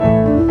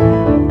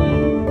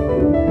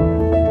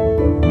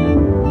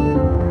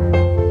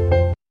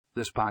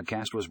This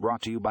podcast was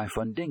brought to you by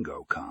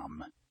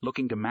Fundingo.com.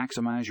 Looking to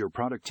maximize your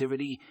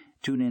productivity?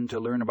 Tune in to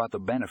learn about the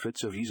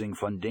benefits of using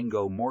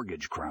Fundingo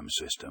mortgage CRM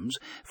systems.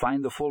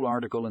 Find the full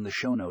article in the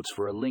show notes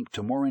for a link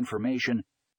to more information